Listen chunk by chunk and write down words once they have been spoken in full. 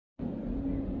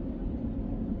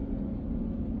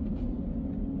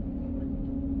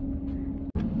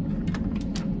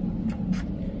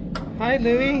Hi,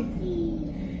 Louie.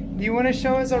 Do you want to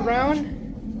show us around?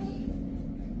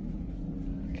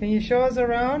 Can you show us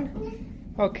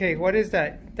around? Okay, what is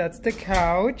that? That's the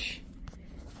couch.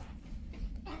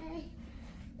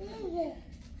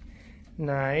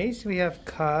 Nice. We have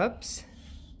cups.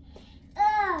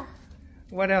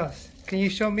 What else? Can you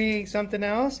show me something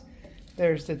else?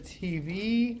 There's the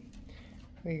TV.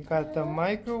 We got the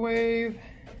microwave.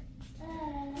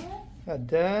 A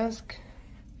desk.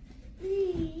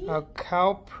 A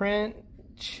cow print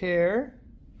chair.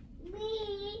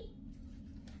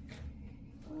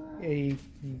 A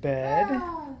bed.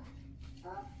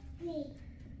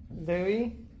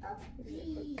 Louie,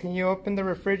 can you open the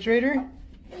refrigerator?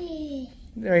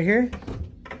 Right here?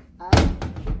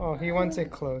 Oh, he wants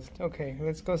it closed. Okay,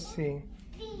 let's go see.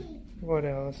 What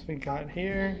else we got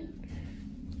here?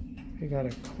 We got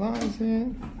a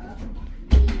closet.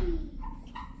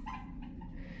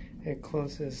 It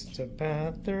closes the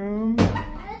bathroom.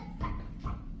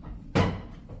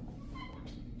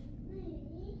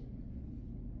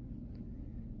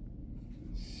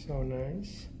 So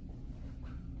nice.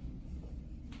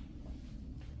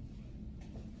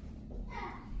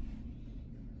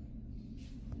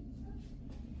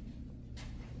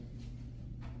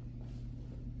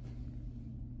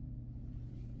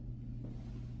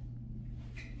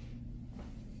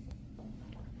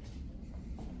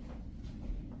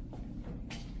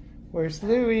 Where's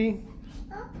Louie?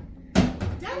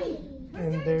 Daddy.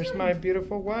 And there's my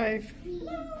beautiful wife.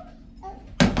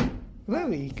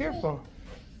 Louie, careful.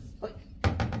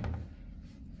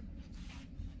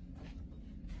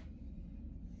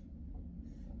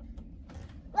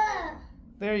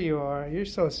 There you are. You're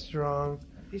so strong.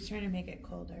 He's trying to make it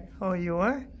colder. Oh, you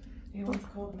are? He wants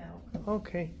cold milk.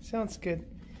 Okay, sounds good.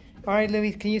 All right,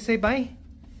 Louie, can you say bye?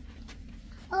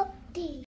 Okay.